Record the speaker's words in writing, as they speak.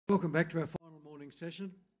Welcome back to our final morning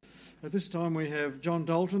session. At this time we have John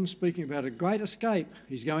Dalton speaking about a great escape.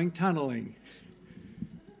 He's going tunnelling.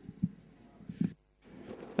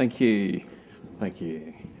 Thank you. Thank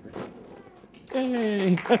you.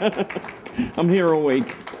 Yay! I'm here all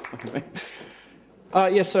week.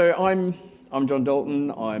 So I'm John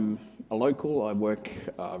Dalton. I'm a local. I work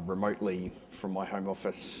remotely from my home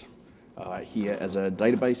office here as a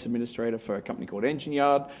database administrator for a company called Engine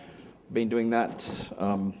Yard. Been doing that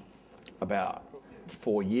about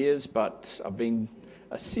 4 years, but I've been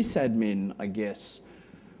a sysadmin, I guess,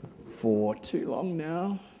 for too long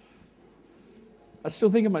now. I still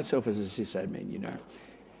think of myself as a sysadmin, you know.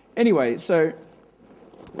 Anyway, so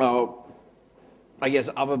I guess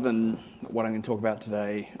other than what I'm going to talk about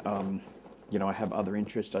today, I have other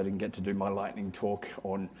interests. I didn't get to do my lightning talk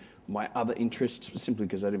on my other interests simply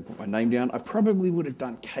because I didn't put my name down. I probably would have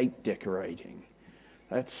done cake decorating.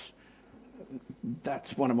 That's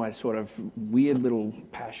one of my sort of weird little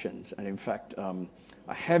passions. And in fact,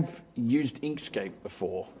 I have used Inkscape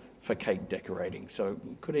before for cake decorating, so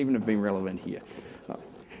it could even have been relevant here.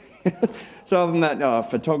 So other than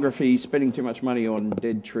that, photography, spending too much money on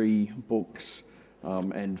dead tree books,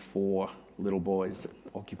 and 4 little boys that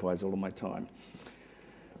occupies all of my time.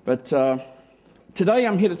 But today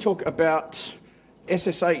I'm here to talk about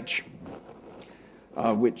SSH,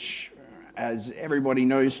 which, as everybody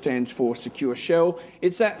knows, stands for Secure Shell.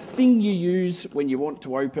 It's that thing you use when you want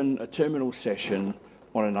to open a terminal session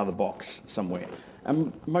on another box somewhere.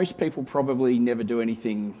 And most people probably never do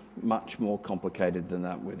anything much more complicated than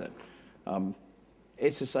that with it.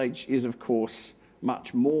 SSH is, of course,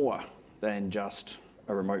 much more than just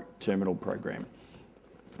a remote terminal program.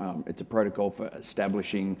 It's a protocol for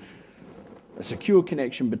establishing a secure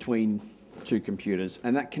connection between 2 computers,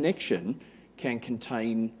 and that connection can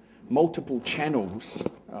contain multiple channels,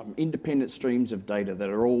 independent streams of data that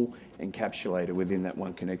are all encapsulated within that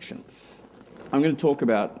one connection. I'm going to talk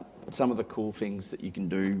about some of the cool things that you can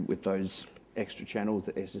do with those extra channels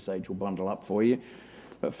that SSH will bundle up for you.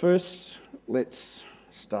 But first, let's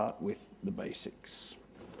start with the basics.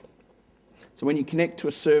 So when you connect to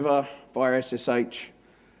a server via SSH,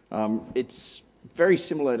 it's very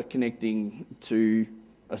similar to connecting to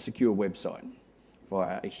a secure website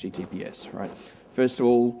via HTTPS, right? First of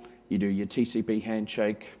all, you do your TCP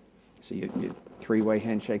handshake, so your 3-way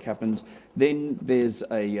handshake happens. Then there's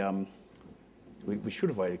a, we should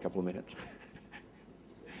have waited a couple of minutes.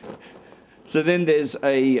 So then there's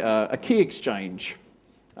a key exchange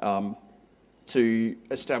to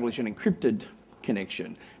establish an encrypted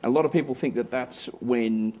connection. And a lot of people think that that's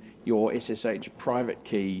when your SSH private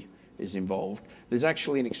key is involved. There's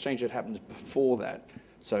actually an exchange that happens before that.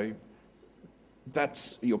 So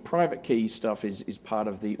that's your private key stuff is part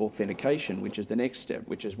of the authentication, which is the next step,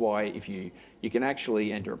 which is why if you can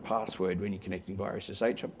actually enter a password when you're connecting via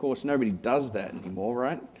SSH. Of course, nobody does that anymore,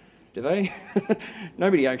 right? Do they?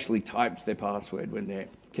 Nobody actually types their password when they're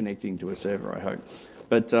connecting to a server, I hope.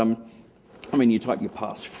 But you type your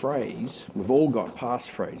passphrase. We've all got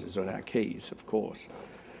passphrases on our keys, of course.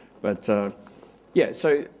 But so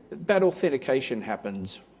that authentication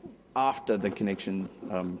happens after the connection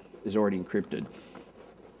is already encrypted.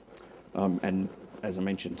 And as I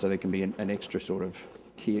mentioned, so there can be an extra sort of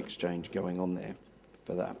key exchange going on there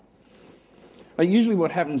for that. Usually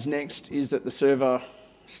what happens next is that the server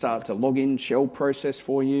starts a login shell process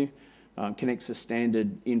for you, connects the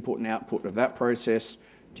standard input and output of that process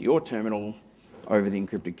to your terminal over the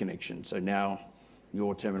encrypted connection. So now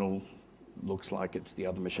your terminal looks like it's the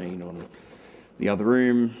other machine on the other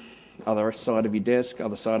room, other side of your desk,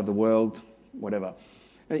 other side of the world, whatever.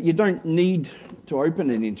 You don't need to open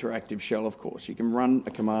an interactive shell, of course. You can run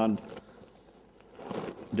a command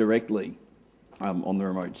directly on the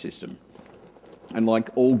remote system. And like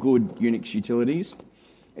all good Unix utilities,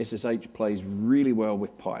 SSH plays really well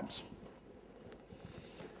with pipes.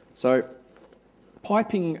 So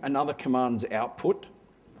piping another command's output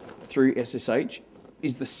through SSH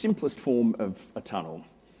is the simplest form of a tunnel.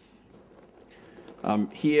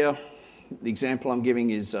 Here, the example I'm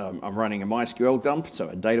giving is I'm running a MySQL dump, so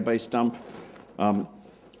a database dump.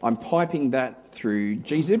 I'm piping that through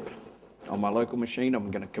gzip on my local machine. I'm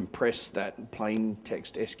going to compress that plain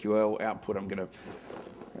text SQL output. I'm going to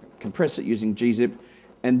compress it using gzip.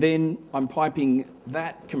 And then I'm piping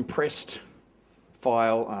that compressed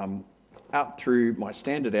file out through my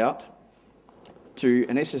standard out to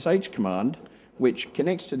an SSH command, which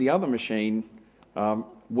connects to the other machine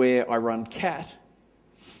where I run cat,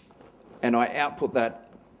 and I output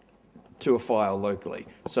that to a file locally.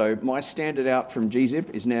 So my standard out from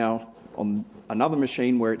gzip is now on another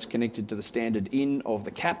machine where it's connected to the standard in of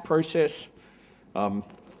the cat process.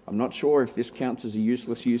 I'm not sure if this counts as a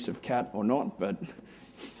useless use of cat or not, but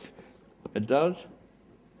it does.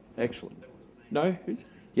 Excellent. No?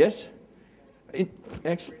 Yes?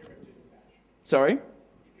 Excellent. Sorry?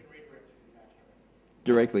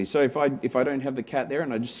 Directly. So if I don't have the cat there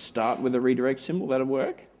and I just start with a redirect symbol, that'll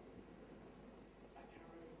work?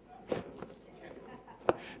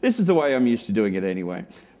 This is the way I'm used to doing it anyway.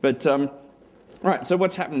 But, right, so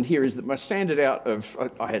what's happened here is that my standard out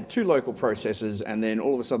of, I had 2 local processors, and then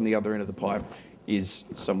all of a sudden the other end of the pipe is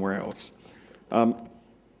somewhere else.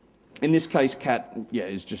 In this case, cat,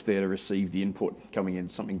 is just there to receive the input coming in,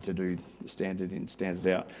 something to do the standard in,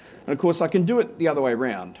 standard out. And of course, I can do it the other way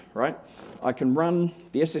around, right? I can run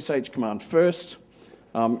the SSH command first,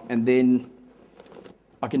 and then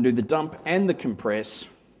I can do the dump and the compress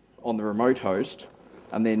on the remote host,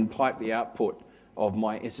 and then pipe the output of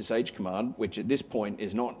my SSH command, which at this point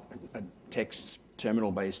is not a text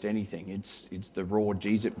terminal-based anything. It's the raw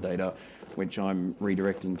gzip data, which I'm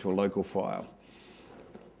redirecting to a local file.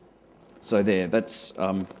 So there, that's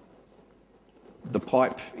the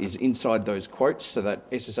pipe is inside those quotes, so that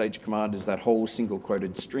SSH command is that whole single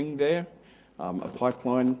quoted string there, a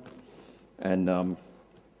pipeline, and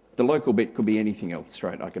the local bit could be anything else,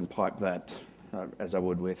 right? I can pipe that as I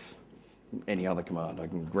would with any other command. I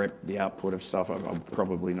can grep the output of stuff. I'm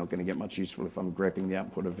probably not going to get much useful if I'm grepping the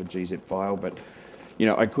output of a gzip file, but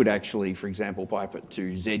I could actually, for example, pipe it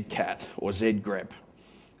to zcat or zgrep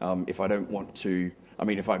if I don't want to. I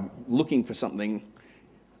mean, if I'm looking for something,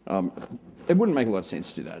 it wouldn't make a lot of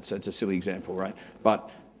sense to do that, so it's a silly example, right? But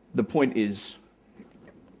the point is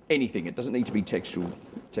anything. It doesn't need to be textual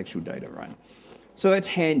data, right? So that's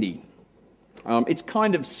handy. It's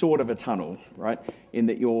kind of sort of a tunnel, right, in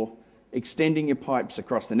that you're extending your pipes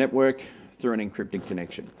across the network through an encrypted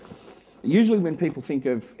connection. Usually when people think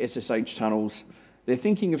of SSH tunnels, they're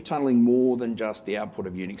thinking of tunneling more than just the output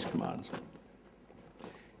of Unix commands.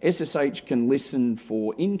 SSH can listen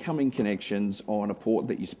for incoming connections on a port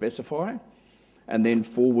that you specify, and then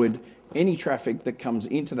forward any traffic that comes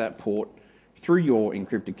into that port through your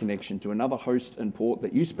encrypted connection to another host and port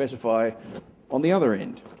that you specify on the other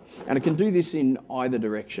end. And it can do this in either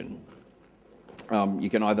direction. You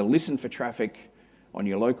can either listen for traffic on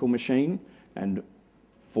your local machine and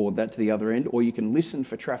forward that to the other end, or you can listen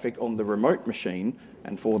for traffic on the remote machine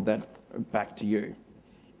and forward that back to you.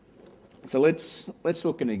 So let's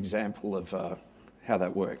look at an example of how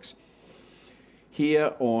that works.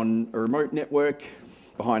 Here on a remote network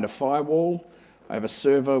behind a firewall, I have a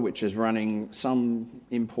server which is running some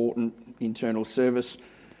important internal service.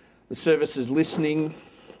 The service is listening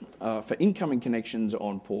for incoming connections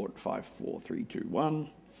on port 54321.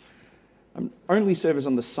 Only servers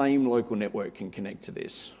on the same local network can connect to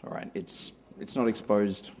this. All right, it's not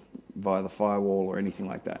exposed via the firewall or anything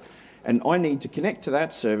like that. And I need to connect to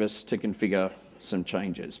that service to configure some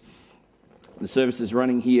changes. The service is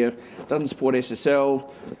running here, doesn't support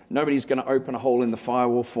SSL. Nobody's going to open a hole in the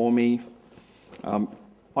firewall for me.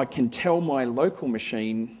 I can tell my local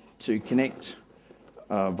machine to connect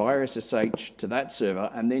via SSH to that server,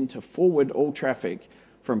 and then to forward all traffic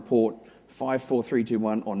from port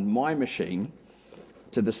 54321 on my machine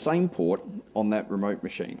to the same port on that remote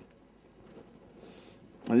machine.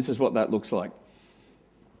 And this is what that looks like.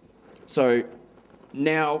 So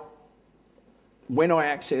now, when I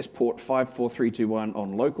access port 54321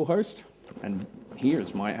 on localhost, and here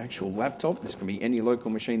is my actual laptop, this can be any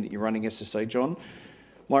local machine that you're running SSH on,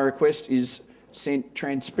 my request is sent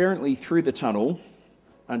transparently through the tunnel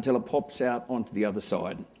until it pops out onto the other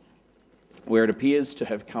side, where it appears to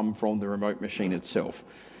have come from the remote machine itself.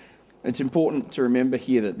 It's important to remember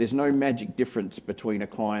here that there's no magic difference between a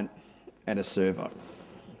client and a server.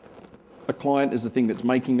 A client is the thing that's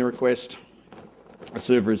making the request, a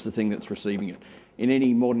server is the thing that's receiving it. In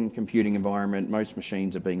any modern computing environment, most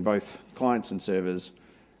machines are being both clients and servers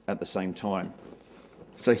at the same time.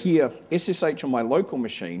 So here, SSH on my local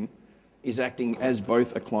machine is acting as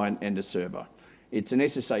both a client and a server. It's an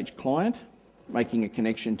SSH client making a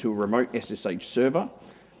connection to a remote SSH server,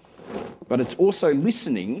 but it's also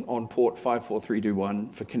listening on port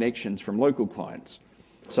 54321 for connections from local clients.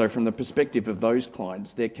 So from the perspective of those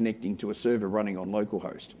clients, they're connecting to a server running on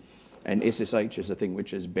localhost, and SSH is the thing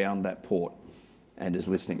which has bound that port and is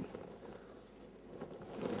listening.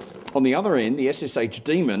 On the other end, the SSH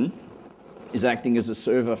daemon is acting as a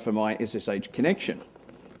server for my SSH connection,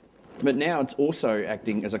 but now it's also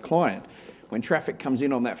acting as a client. When traffic comes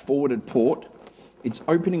in on that forwarded port, it's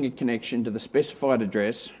opening a connection to the specified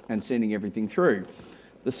address and sending everything through.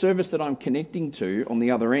 The service that I'm connecting to on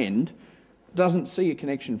the other end doesn't see a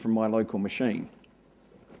connection from my local machine.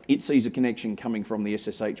 it sees a connection coming from the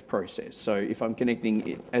SSH process. So if I'm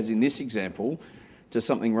connecting, as in this example, to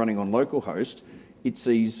something running on localhost, it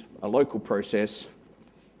sees a local process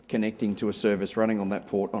connecting to a service running on that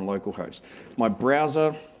port on localhost. My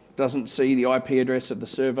browser doesn't see the IP address of the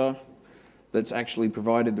server that's actually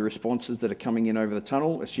provided the responses that are coming in over the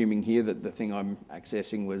tunnel, assuming here that the thing I'm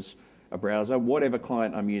accessing was a browser, whatever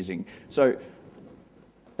client I'm using. So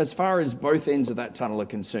as far as both ends of that tunnel are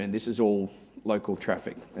concerned, this is all local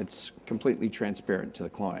traffic. It's completely transparent to the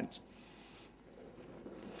clients.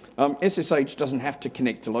 SSH doesn't have to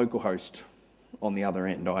connect to localhost on the other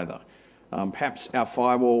end either. Perhaps our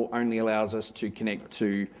firewall only allows us to connect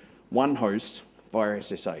to one host via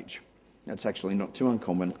SSH. That's actually not too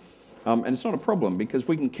uncommon. And it's not a problem because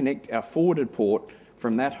we can connect our forwarded port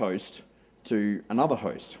from that host to another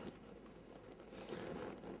host.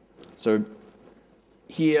 So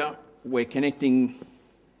here we're connecting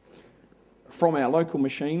from our local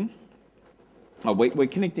machine. We're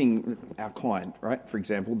connecting our client, right? For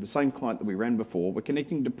example, the same client that we ran before, we're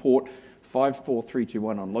connecting to port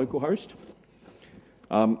 54321 on localhost.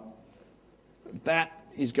 That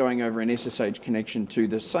is going over an SSH connection to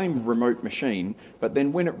the same remote machine, but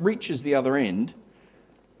then when it reaches the other end,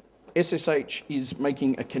 SSH is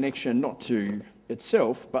making a connection not to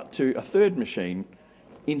itself, but to a third machine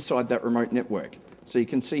inside that remote network. So you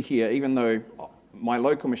can see here, even though my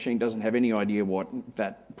local machine doesn't have any idea what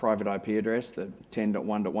that private IP address, the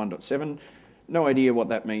 10.1.1.7, no idea what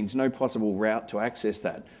that means, no possible route to access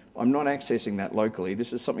that. I'm not accessing that locally.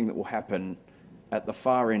 This is something that will happen at the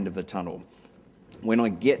far end of the tunnel. When I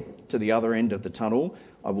get to the other end of the tunnel,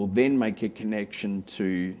 I will then make a connection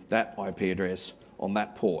to that IP address on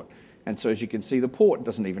that port. And so as you can see, the port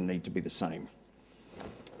doesn't even need to be the same,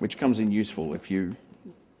 which comes in useful if you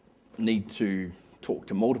need to talk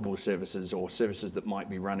to multiple services or services that might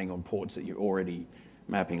be running on ports that you're already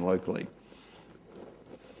mapping locally.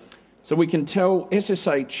 So we can tell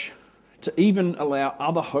SSH to even allow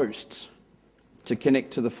other hosts to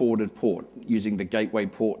connect to the forwarded port using the gateway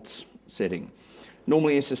ports setting.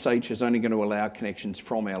 Normally SSH is only going to allow connections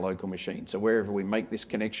from our local machine. So wherever we make this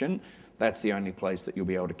connection, that's the only place that you'll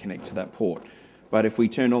be able to connect to that port. But if we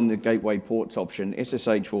turn on the gateway ports option,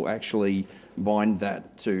 SSH will actually bind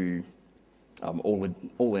that to all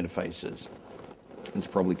interfaces. It's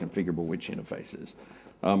probably configurable which interfaces.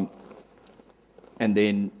 And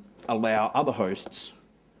then allow other hosts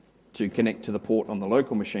to connect to the port on the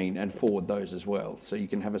local machine and forward those as well. So you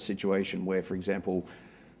can have a situation where, for example,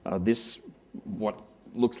 what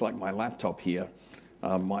looks like my laptop here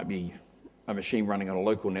might be a machine running on a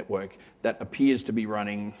local network that appears to be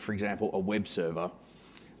running, for example, a web server.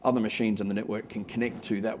 Other machines on the network can connect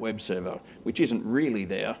to that web server, which isn't really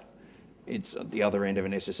there. It's at the other end of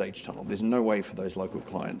an SSH tunnel. There's no way for those local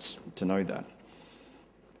clients to know that.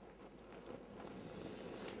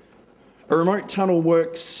 A remote tunnel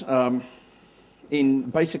works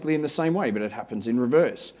basically in the same way, but it happens in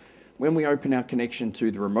reverse. When we open our connection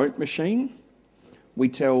to the remote machine, we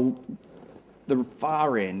tell the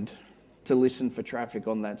far end to listen for traffic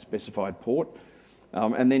on that specified port,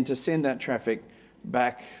 and then to send that traffic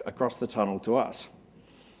back across the tunnel to us.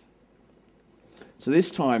 So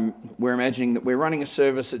this time, we're imagining that we're running a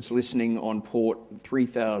service that's listening on port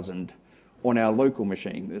 3000 on our local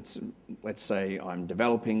machine. Let's say I'm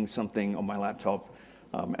developing something on my laptop,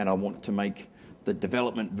 and I want to make the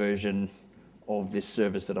development version of this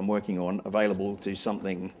service that I'm working on available to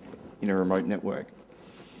something in a remote network.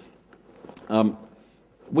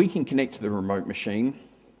 We can connect to the remote machine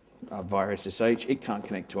via SSH. It can't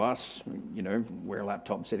connect to us. You know, we're a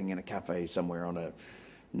laptop sitting in a cafe somewhere on a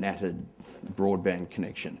natted broadband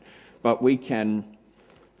connection. But we can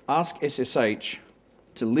ask SSH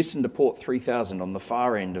to listen to port 3000 on the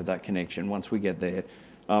far end of that connection once we get there,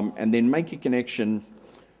 and then make a connection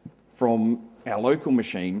from our local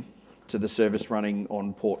machine to the service running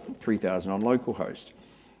on port 3000 on localhost.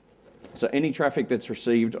 So any traffic that's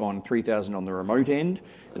received on 3000 on the remote end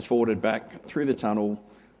is forwarded back through the tunnel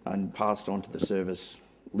and passed on to the service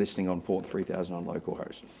listening on port 3000 on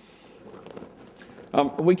localhost.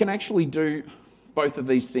 We can actually do both of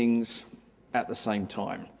these things at the same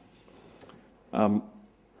time.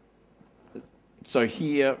 So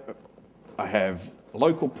here I have a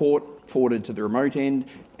local port forwarded to the remote end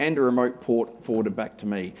and a remote port forwarded back to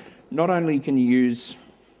me. Not only can you use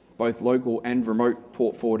both local and remote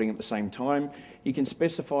port forwarding at the same time, you can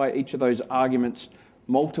specify each of those arguments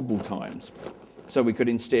multiple times. So we could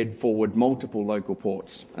instead forward multiple local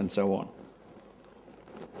ports and so on.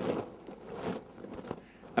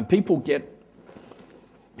 And people get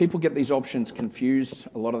these options confused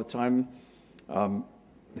a lot of the time.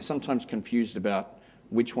 They're sometimes confused about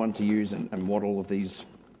which one to use and what all of these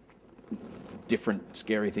different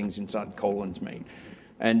scary things inside colons mean.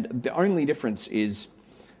 And the only difference is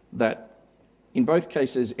that in both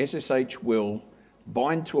cases, SSH will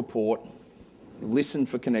bind to a port, listen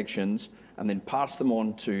for connections, and then pass them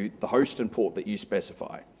on to the host and port that you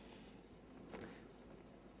specify.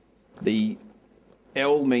 The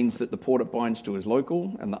L means that the port it binds to is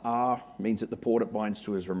local, and the R means that the port it binds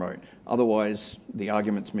to is remote. Otherwise, the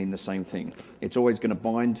arguments mean the same thing. It's always going to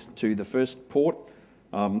bind to the first port,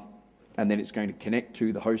 and then it's going to connect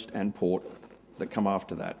to the host and port that come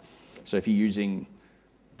after that. So if you're using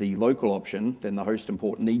the local option, then the host and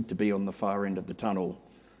port need to be on the far end of the tunnel,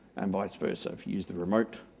 and vice versa. If you use the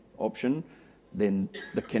remote option, then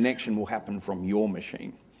the connection will happen from your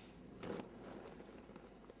machine.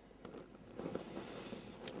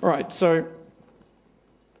 All right, so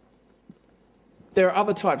there are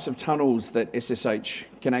other types of tunnels that SSH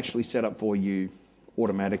can actually set up for you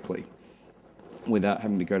automatically without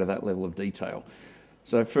having to go to that level of detail.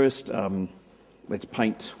 So first, let's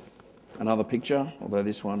paint another picture, although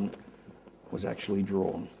this one was actually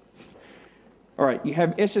drawn. All right, you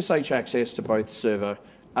have SSH access to both server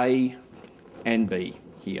A and B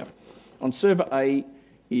here. On server A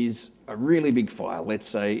is a really big file. Let's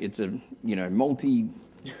say it's a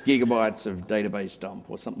multi-gigabytes of database dump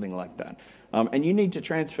or something like that. And you need to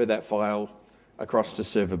transfer that file across to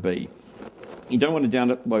server B. You don't want to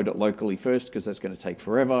download it locally first because that's going to take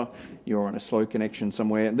forever. You're on a slow connection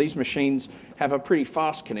somewhere. These machines have a pretty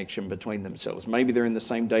fast connection between themselves. Maybe they're in the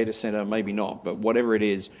same data center, maybe not, but whatever it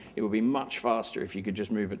is, it would be much faster if you could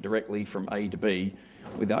just move it directly from A to B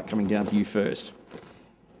without coming down to you first.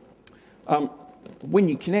 When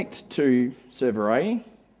you connect to server A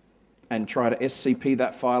and try to SCP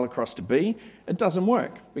that file across to B, it doesn't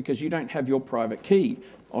work because you don't have your private key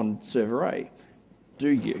on server A,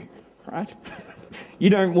 do you? Right? You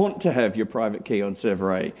don't want to have your private key on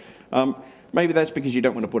server A. Maybe that's because you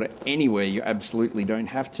don't want to put it anywhere you absolutely don't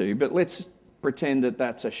have to, but let's pretend that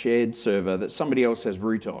that's a shared server that somebody else has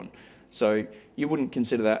root on. So you wouldn't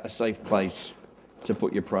consider that a safe place to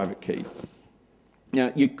put your private key.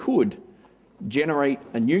 Now, you could generate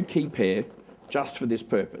a new key pair just for this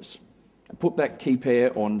purpose. Put that key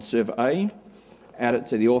pair on server A, add it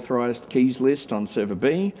to the authorized keys list on server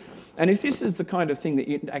B, and if this is the kind of thing that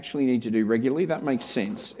you actually need to do regularly, that makes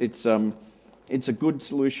sense. It's a good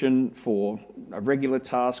solution for a regular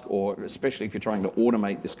task, or especially if you're trying to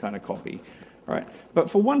automate this kind of copy. All right. But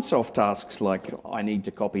for one-off tasks like I need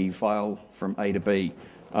to copy file from A to B,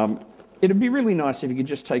 it'd be really nice if you could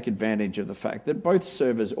just take advantage of the fact that both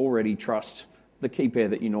servers already trust the key pair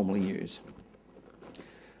that you normally use.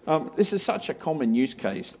 This is such a common use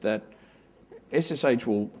case that SSH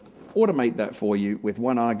will automate that for you with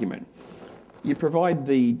one argument. You provide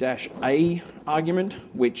the -A argument,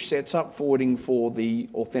 which sets up forwarding for the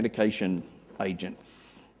authentication agent.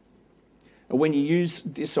 And when you use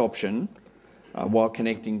this option while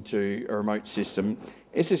connecting to a remote system,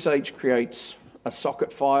 SSH creates a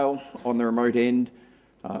socket file on the remote end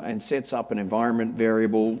and sets up an environment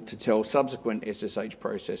variable to tell subsequent SSH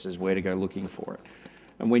processes where to go looking for it.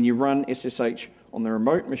 And when you run SSH on the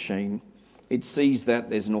remote machine, it sees that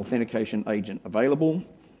there's an authentication agent available,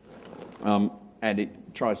 and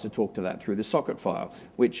it tries to talk to that through the socket file,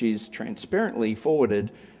 which is transparently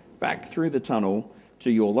forwarded back through the tunnel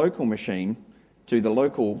to your local machine, to the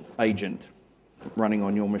local agent running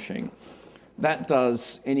on your machine. That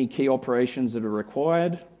does any key operations that are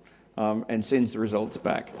required and sends the results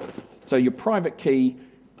back. So your private key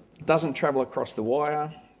doesn't travel across the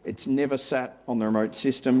wire. It's never sat on the remote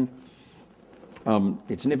system.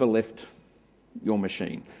 It's never left your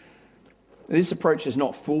machine. This approach is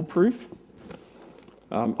not foolproof.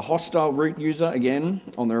 A hostile root user, again,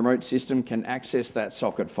 on the remote system can access that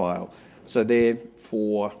socket file. So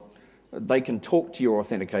therefore, they can talk to your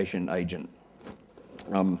authentication agent.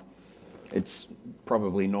 It's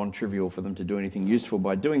probably non-trivial for them to do anything useful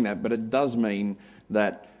by doing that, but it does mean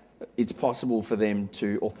that it's possible for them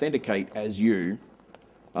to authenticate as you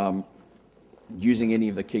using any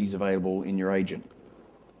of the keys available in your agent.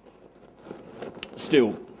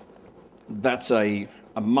 Still, that's a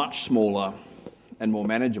much smaller and more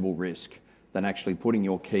manageable risk than actually putting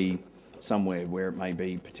your key somewhere where it may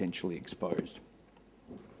be potentially exposed.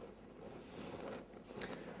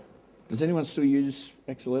 Does anyone still use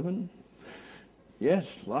X11?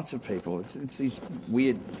 Yes, lots of people. It's these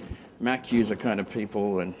weird Mac user kind of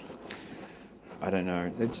people, and I don't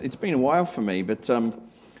know. It's been a while for me, but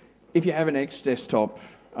if you have an X desktop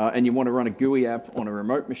and you want to run a GUI app on a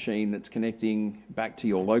remote machine that's connecting back to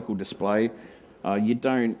your local display, you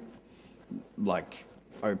don't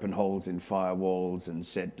open holes in firewalls and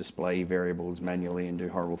set display variables manually and do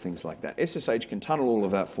horrible things like that. SSH can tunnel all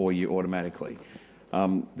of that for you automatically.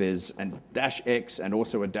 There's a -X and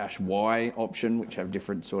also a -Y option, which have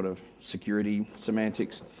different sort of security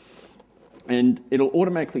semantics. And it'll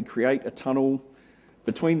automatically create a tunnel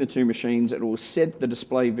between the two machines. It will set the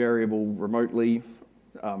display variable remotely,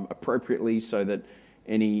 appropriately, so that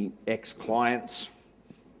any X clients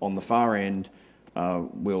on the far end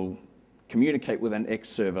will communicate with an X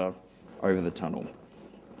server over the tunnel.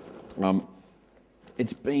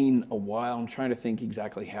 It's been a while. I'm trying to think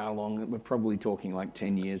exactly how long. We're probably talking like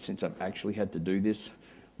 10 years since I've actually had to do this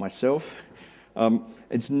myself.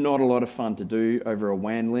 It's not a lot of fun to do over a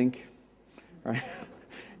WAN link, right?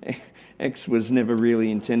 X was never really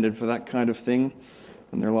intended for that kind of thing,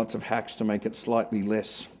 and there are lots of hacks to make it slightly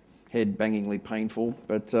less head-bangingly painful.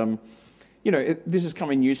 But this has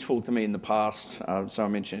come in useful to me in the past, so I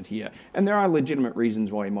mention it here. And there are legitimate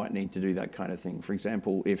reasons why you might need to do that kind of thing. For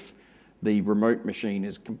example, if the remote machine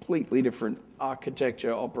is completely different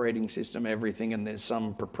architecture, operating system, everything, and there's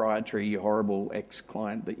some proprietary horrible X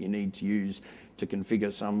client that you need to use to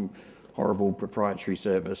configure some horrible proprietary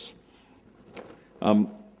service,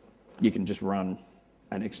 you can just run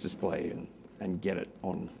an X display and get it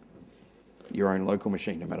on your own local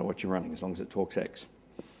machine, no matter what you're running, as long as it talks X.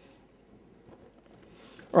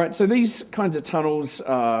 All right, so these kinds of tunnels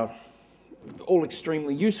are all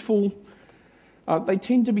extremely useful. They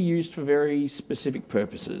tend to be used for very specific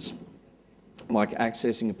purposes, like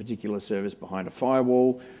accessing a particular service behind a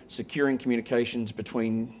firewall, securing communications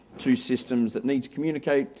between two systems that need to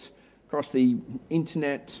communicate across the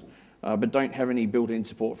internet, but don't have any built-in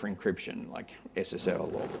support for encryption, like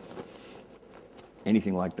SSL or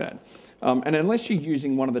anything like that. And unless you're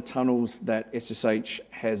using one of the tunnels that SSH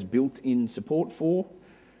has built-in support for,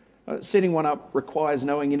 setting one up requires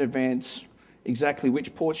knowing in advance exactly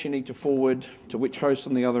which ports you need to forward to which host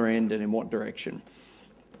on the other end and in what direction.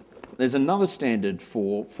 There's another standard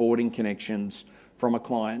for forwarding connections from a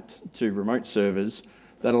client to remote servers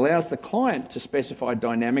that allows the client to specify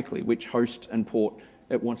dynamically which host and port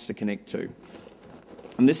it wants to connect to.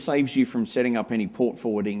 And this saves you from setting up any port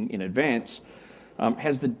forwarding in advance.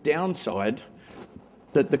 Has the downside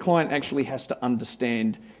that the client actually has to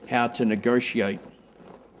understand how to negotiate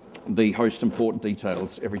the host and port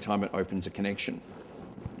details every time it opens a connection.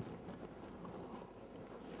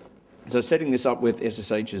 So setting this up with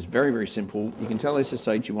SSH is very, very simple. You can tell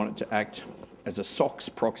SSH you want it to act as a SOCKS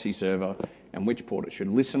proxy server and which port it should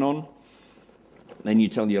listen on. Then you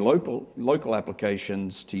tell your local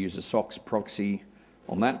applications to use a SOCKS proxy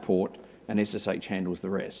on that port, and SSH handles the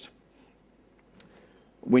rest.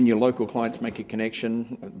 When your local clients make a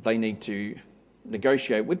connection, they need to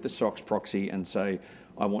negotiate with the SOCKS proxy and say,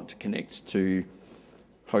 I want to connect to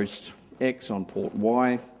host X on port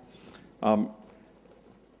Y.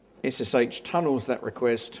 SSH tunnels that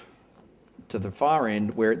request to the far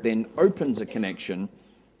end, where it then opens a connection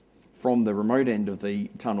from the remote end of the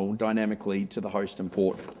tunnel dynamically to the host and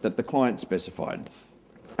port that the client specified.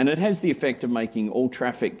 And it has the effect of making all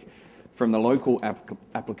traffic from the local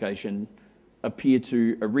application appear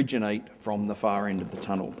to originate from the far end of the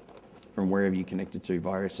tunnel, from wherever you connected to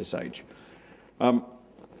via SSH.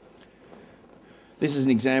 This is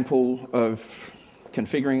an example of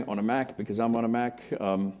configuring on a Mac, because I'm on a Mac.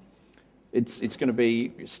 It's going to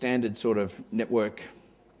be standard sort of network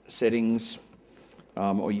settings,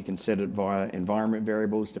 or you can set it via environment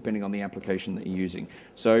variables depending on the application that you're using.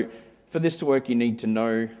 So for this to work, you need to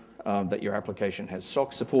know that your application has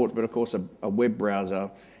SOCKS support, but of course a web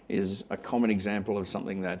browser is a common example of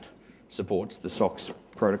something that supports the SOCKS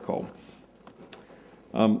protocol.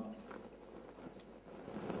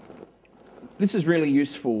 This is really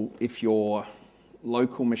useful if your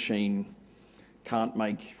local machine can't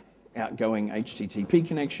make outgoing HTTP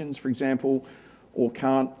connections, for example, or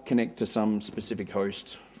can't connect to some specific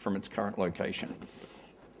host from its current location.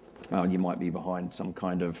 You might be behind some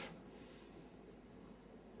kind of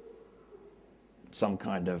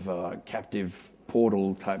captive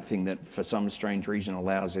portal type thing that for some strange reason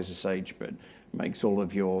allows SSH but makes all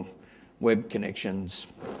of your web connections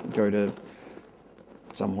go to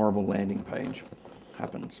some horrible landing page.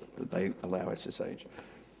 Happens that they allow SSH.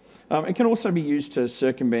 It can also be used to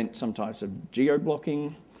circumvent some types of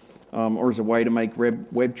geo-blocking, or as a way to make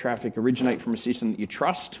web traffic originate from a system that you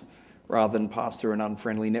trust rather than pass through an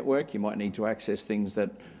unfriendly network. You might need to access things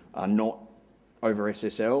that are not over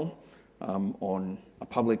SSL on a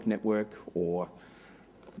public network or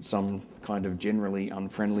some kind of generally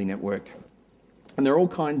unfriendly network. And there are all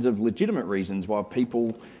kinds of legitimate reasons why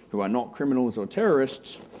people who are not criminals or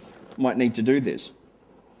terrorists might need to do this.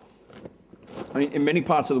 I mean, in many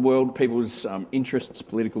parts of the world, people's interests,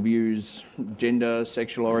 political views, gender,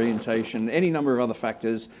 sexual orientation, any number of other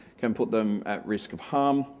factors can put them at risk of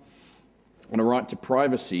harm. And a right to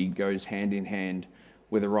privacy goes hand in hand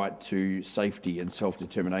with a right to safety and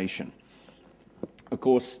self-determination. Of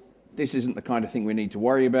course, this isn't the kind of thing we need to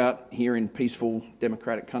worry about here in peaceful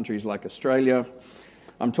democratic countries like Australia.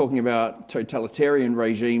 I'm talking about totalitarian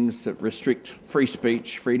regimes that restrict free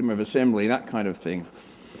speech, freedom of assembly, that kind of thing.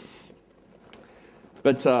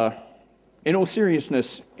 But in all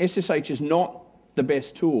seriousness, SSH is not the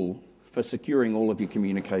best tool for securing all of your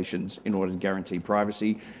communications in order to guarantee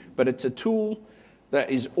privacy, but it's a tool that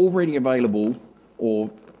is already available or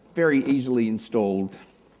very easily installed,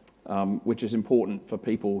 which is important for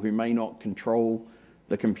people who may not control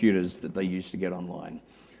the computers that they use to get online.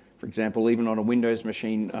 For example, even on a Windows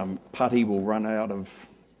machine, PuTTY will run out of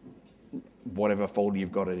whatever folder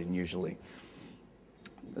you've got it in usually.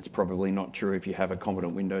 That's probably not true if you have a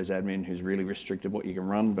competent Windows admin who's really restricted what you can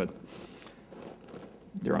run, but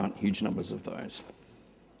there aren't huge numbers of those.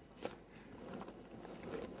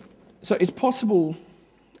 So it's possible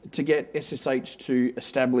to get SSH to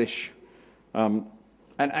establish an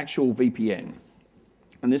actual VPN.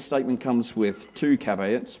 And this statement comes with two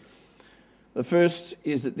caveats. The first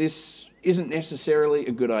is that this isn't necessarily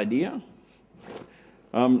a good idea.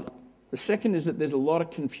 The second is that there's a lot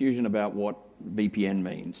of confusion about what VPN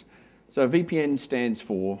means. So VPN stands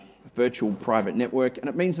for Virtual Private Network, and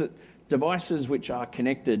it means that devices which are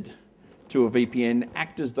connected to a VPN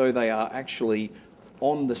act as though they are actually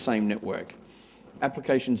on the same network.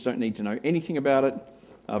 Applications don't need to know anything about it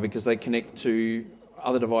because they connect to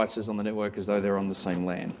other devices on the network as though they're on the same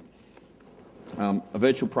LAN. A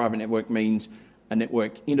virtual private network means a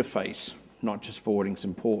network interface, not just forwarding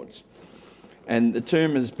some ports. And the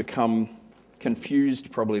term has become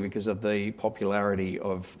confused probably because of the popularity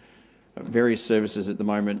of various services at the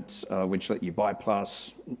moment which let you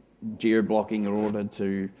bypass geo-blocking in order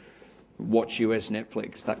to watch US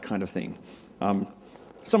Netflix, that kind of thing.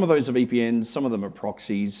 Some of those are VPNs, some of them are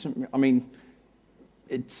proxies. I mean,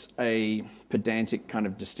 it's a pedantic kind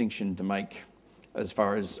of distinction to make as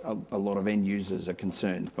far as a lot of end users are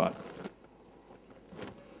concerned, but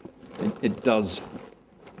it does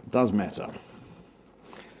matter.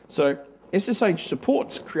 So SSH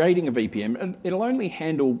supports creating a VPN, and it'll only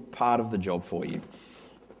handle part of the job for you.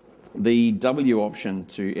 The W option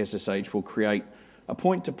to SSH will create a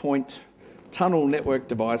point-to-point tunnel network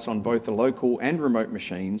device on both the local and remote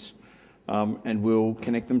machines, and will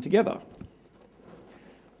connect them together.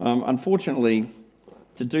 Unfortunately,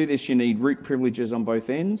 to do this, you need root privileges on both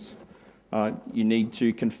ends. You need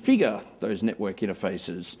to configure those network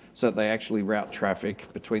interfaces so that they actually route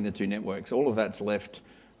traffic between the two networks. All of that's left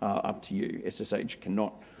up to you. SSH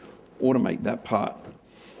cannot automate that part.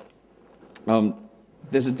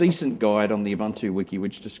 There's a decent guide on the Ubuntu wiki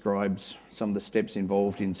which describes some of the steps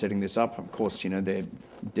involved in setting this up. Of course, you know, they're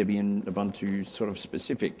Debian, Ubuntu sort of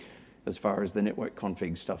specific as far as the network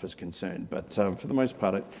config stuff is concerned. But for the most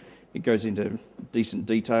part, it goes into decent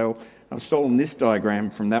detail. I've stolen this diagram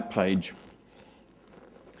from that page.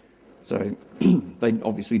 So they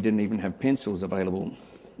obviously didn't even have pencils available,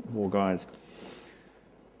 poor guys.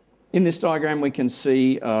 In this diagram, we can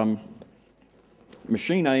see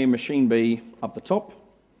machine A and machine B up the top,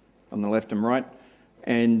 on the left and right,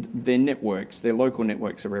 and their networks, their local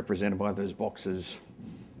networks are represented by those boxes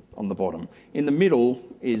on the bottom. In the middle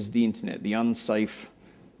is the internet, the unsafe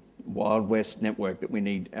Wild West network that we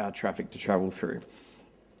need our traffic to travel through.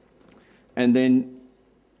 And then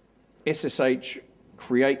SSH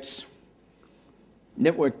creates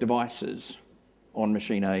network devices on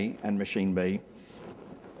machine A and machine B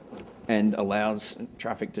and allows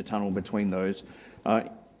traffic to tunnel between those.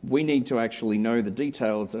 We need to actually know the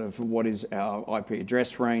details of what is our IP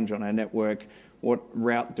address range on our network, what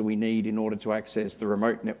route do we need in order to access the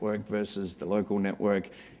remote network versus the local network,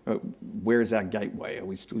 where is our gateway? Are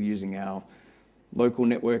we still using our local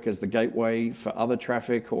network as the gateway for other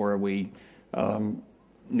traffic, or are we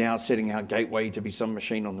now setting our gateway to be some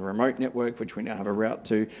machine on the remote network, which we now have a route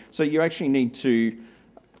to? So you actually need to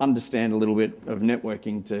understand a little bit of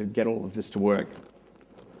networking to get all of this to work.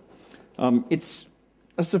 It's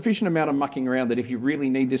a sufficient amount of mucking around that if you really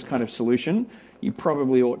need this kind of solution, you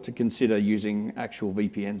probably ought to consider using actual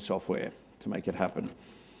VPN software to make it happen.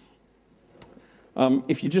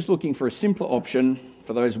 If you're just looking for a simpler option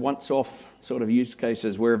for those once-off sort of use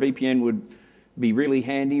cases where a VPN would be really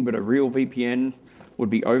handy, but a real VPN would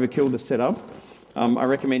be overkill to set up, I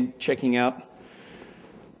recommend checking out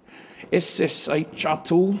SSH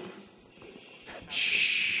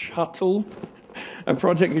Shuttle, a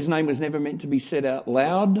project whose name was never meant to be said out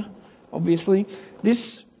loud. obviously.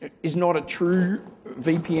 This is not a true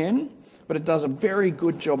VPN, but it does a very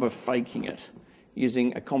good job of faking it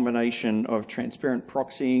using a combination of transparent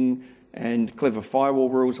proxying and clever firewall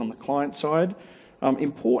rules on the client side.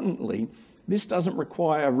 Importantly, this doesn't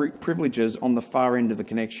require root privileges on the far end of the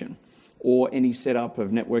connection or any setup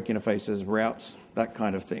of network interfaces, routes, that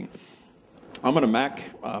kind of thing. I'm on a Mac,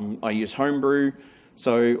 I use Homebrew,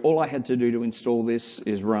 so all I had to do to install this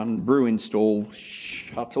is run brew install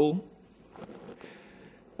shuttle.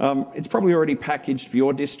 It's probably already packaged for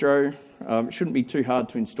your distro. It shouldn't be too hard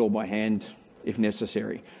to install by hand if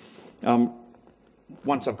necessary.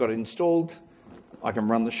 Once I've got it installed, I can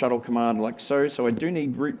run the shuttle command like so. So I do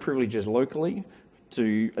need root privileges locally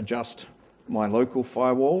to adjust my local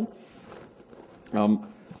firewall,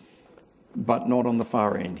 but not on the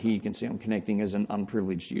far end. Here you can see I'm connecting as an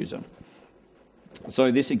unprivileged user.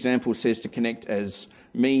 So this example says to connect as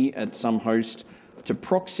me at some host to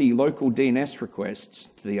proxy local DNS requests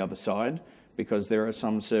to the other side, because there are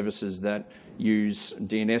some services that use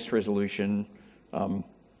DNS resolution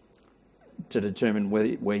to determine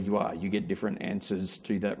where you are. You get different answers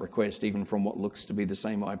to that request, even from what looks to be the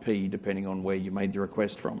same IP, depending on where you made the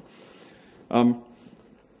request from.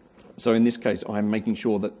 So in this case, I'm making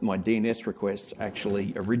sure that my DNS requests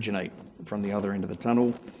actually originate from the other end of the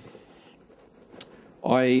tunnel.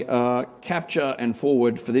 I capture and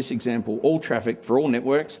forward, for this example, all traffic for all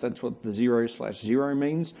networks. That's what the 0/0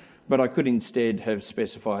 means. But I could instead have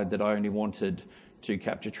specified that I only wanted to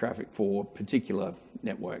capture traffic for particular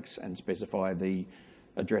networks and specify the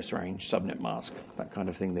address range, subnet mask, that kind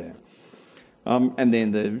of thing there. And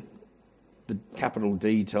then the capital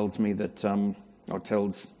D tells me that, or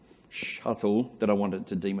tells shuttle that I want it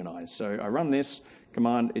to demonize. So I run this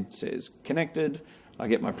command, it says connected, I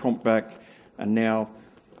get my prompt back, and now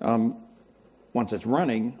once it's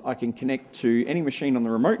running, I can connect to any machine on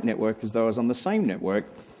the remote network as though I was on the same network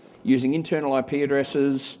using internal IP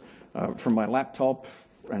addresses from my laptop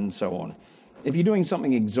and so on. If you're doing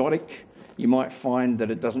something exotic, you might find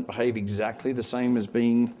that it doesn't behave exactly the same as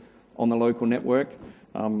being on the local network.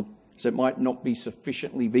 So it might not be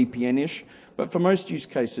sufficiently VPN-ish, but for most use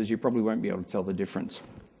cases, you probably won't be able to tell the difference.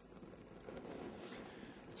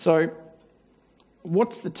 So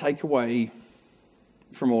what's the takeaway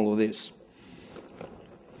from all of this?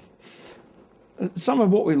 Some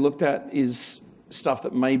of what we looked at is stuff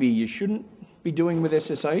that maybe you shouldn't be doing with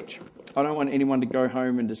SSH. I don't want anyone to go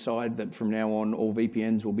home and decide that from now on all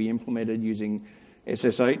VPNs will be implemented using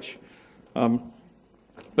SSH.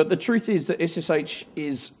 But the truth is that SSH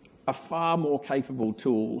is a far more capable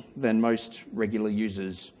tool than most regular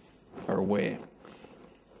users are aware.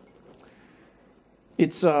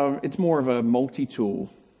 It's more of a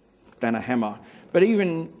multi-tool than a hammer. But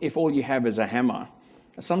even if all you have is a hammer,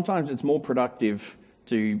 sometimes it's more productive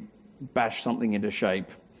to bash something into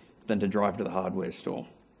shape than to drive to the hardware store.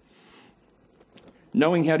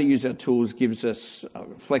 Knowing how to use our tools gives us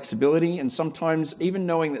flexibility, and sometimes even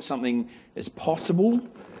knowing that something is possible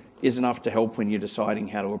is enough to help when you're deciding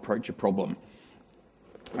how to approach a problem.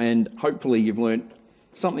 And hopefully you've learned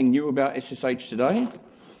something new about SSH today,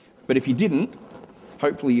 but if you didn't,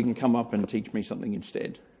 hopefully you can come up and teach me something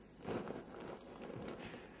instead.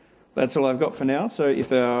 That's all I've got for now, so if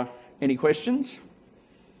there are any questions,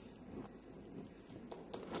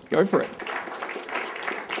 go for it.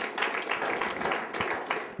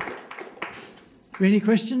 Any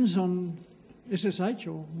questions on SSH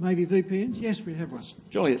or maybe VPNs? Yes, we have one.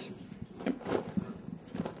 Julius. Yep.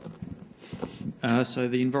 So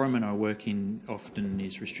the environment I work in often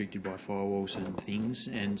is restricted by firewalls and things,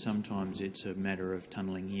 and sometimes it's a matter of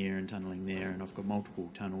tunnelling here and tunnelling there, and I've got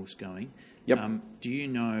multiple tunnels going. Yep. Do you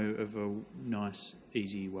know of a nice,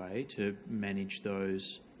 easy way to manage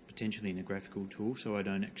those potentially in a graphical tool so I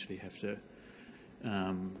don't actually have to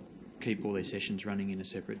keep all their sessions running in a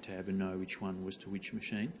separate tab and know which one was to which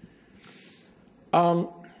machine?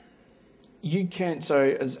 You can,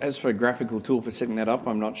 so as for a graphical tool for setting that up,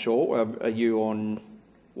 I'm not sure. Are you on,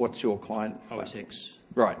 what's your client? OSX.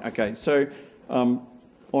 Right, okay. So on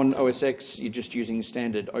OSX, you're just using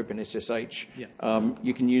standard OpenSSH. Yeah.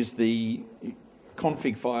 You can use the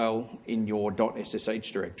config file in your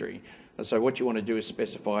 .ssh directory. So what you want to do is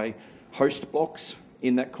specify host blocks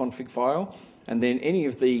in that config file, and then any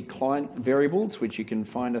of the client variables, which you can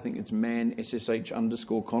find, I think it's man SSH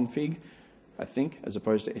underscore config, I think, as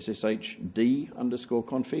opposed to SSHD underscore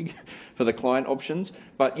config for the client options.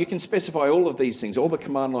 But you can specify all of these things, all the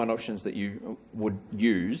command line options that you would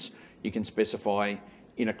use, you can specify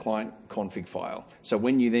in a client config file. So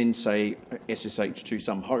when you then say SSH to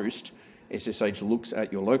some host, SSH looks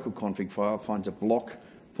at your local config file, finds a block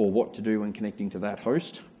for what to do when connecting to that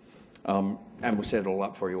host, and will set it all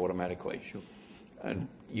up for you automatically. Sure. And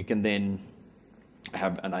you can then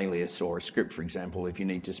have an alias or a script, for example, if you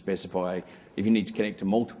need to specify, if you need to connect to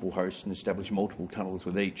multiple hosts and establish multiple tunnels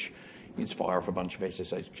with each, you just fire off a bunch of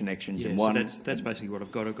SSH connections in one. So that's basically what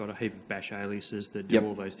I've got. I've got a heap of bash aliases that do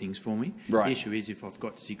all those things for me. Right. The issue is if I've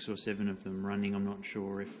got 6 or 7 of them running, I'm not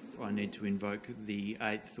sure if I need to invoke the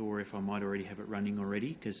 8th or if I might already have it running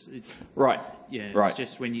already. Because it's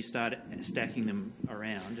just when you start stacking them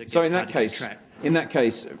around, it gets hard to keep track. In that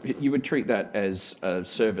case, you would treat that as a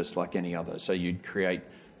service like any other. So you'd create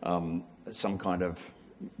some kind of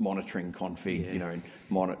monitoring config,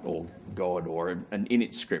 or God, or an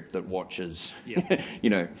init script that watches,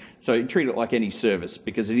 So you treat it like any service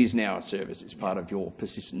because it is now a service. It's part of your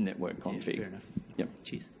persistent network config. Fair enough. Yep.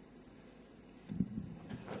 Cheers.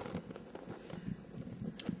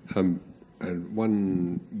 And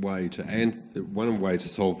one way to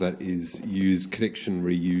solve that is use connection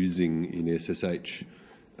reusing in SSH,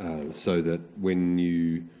 so that when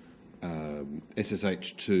you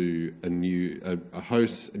SSH to a new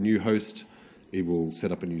host, it will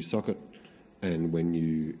set up a new socket, and when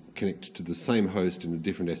you connect to the same host in a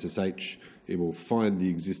different SSH, it will find the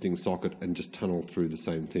existing socket and just tunnel through the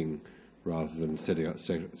same thing, rather than set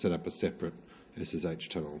up a separate SSH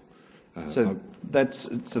tunnel. So that's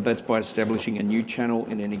by establishing a new channel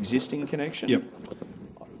in an existing connection? Yep.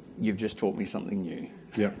 You've just taught me something new.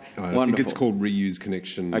 Yep. I think it's called reuse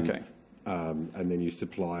connection. Okay. And then you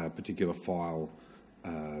supply a particular file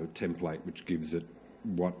template which gives it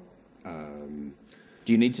what.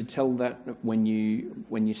 Do you need to tell that when you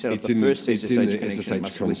set up it's the first it's SSH in the connection?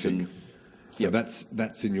 SSH config. Listen. So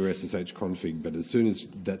that's in your SSH config. But as soon as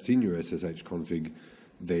that's in your SSH config,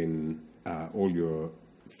 then all your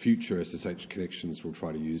future SSH connections will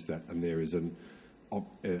try to use that, and there is a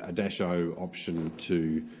 -O option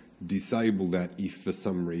to disable that if for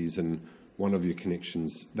some reason one of your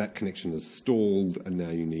connections, that connection is stalled, and now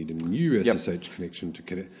you need a new SSH connection to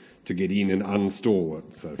get in and uninstall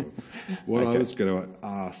it. So what I was going to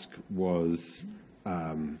ask was,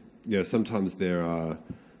 sometimes there are,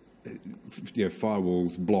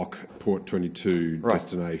 firewalls block port 22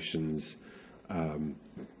 destinations,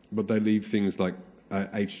 but they leave things like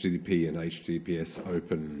HTTP and HTTPS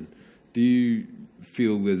open. Do you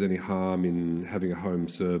feel there's any harm in having a home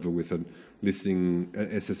server with a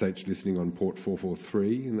SSH listening on port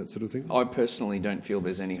 443 and that sort of thing? I personally don't feel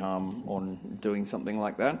there's any harm on doing something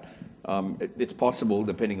like that. It's possible,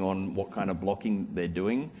 depending on what kind of blocking they're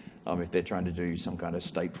doing. If they're trying to do some kind of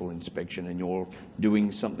stateful inspection and you're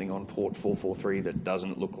doing something on port 443 that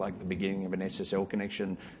doesn't look like the beginning of an SSL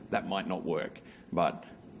connection, that might not work. But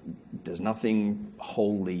there's nothing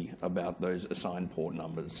holy about those assigned port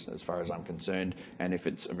numbers as far as I'm concerned. And if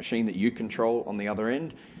it's a machine that you control on the other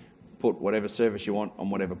end, put whatever service you want on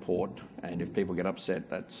whatever port. And if people get upset,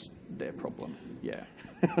 that's their problem. Yeah.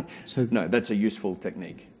 No, that's a useful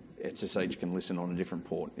technique. SSH can listen on a different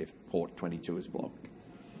port if port 22 is blocked.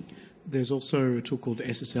 There's also a tool called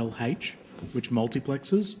SSLH, which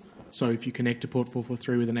multiplexes. So if you connect to port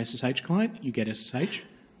 443 with an SSH client, you get SSH.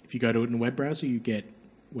 If you go to it in a web browser, you get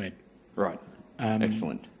web. Right.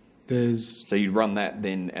 Excellent. So you'd run that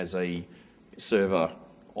then as a server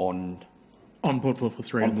on port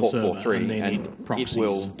 443 on the port server, 443, and then and proxies. it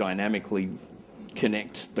will dynamically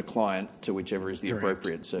connect the client to whichever is the Correct.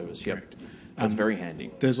 appropriate service. Yep. Correct. That's very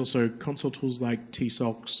handy. There's also console tools like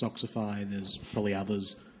tsocks, Soxify. There's probably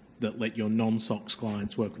others that let your non-SOX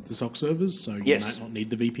clients work with the SOX servers, so you might not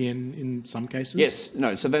need the VPN in some cases. Yes,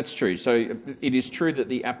 no, so that's true. So it is true that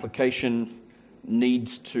the application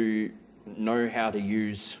needs to know how to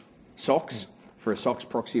use SOX for a SOX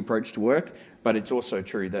proxy approach to work, but it's also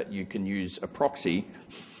true that you can use a proxy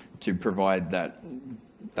to provide that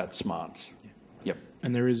smarts. Yep.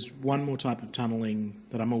 And there is one more type of tunneling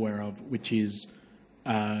that I'm aware of, which is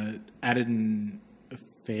added in a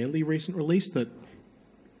fairly recent release that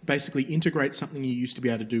basically integrates something you used to be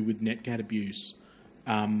able to do with netcat abuse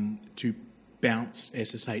to bounce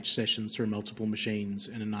SSH sessions through multiple machines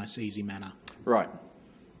in a nice, easy manner. Right.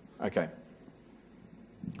 Okay.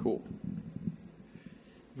 Cool.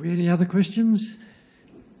 Have we any other questions?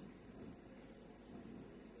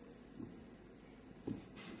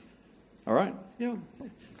 All right. Yeah.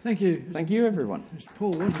 Thank you. Thank you, everyone. It's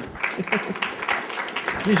Paul, wasn't it?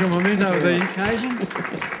 Here's your memento of the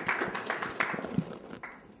occasion.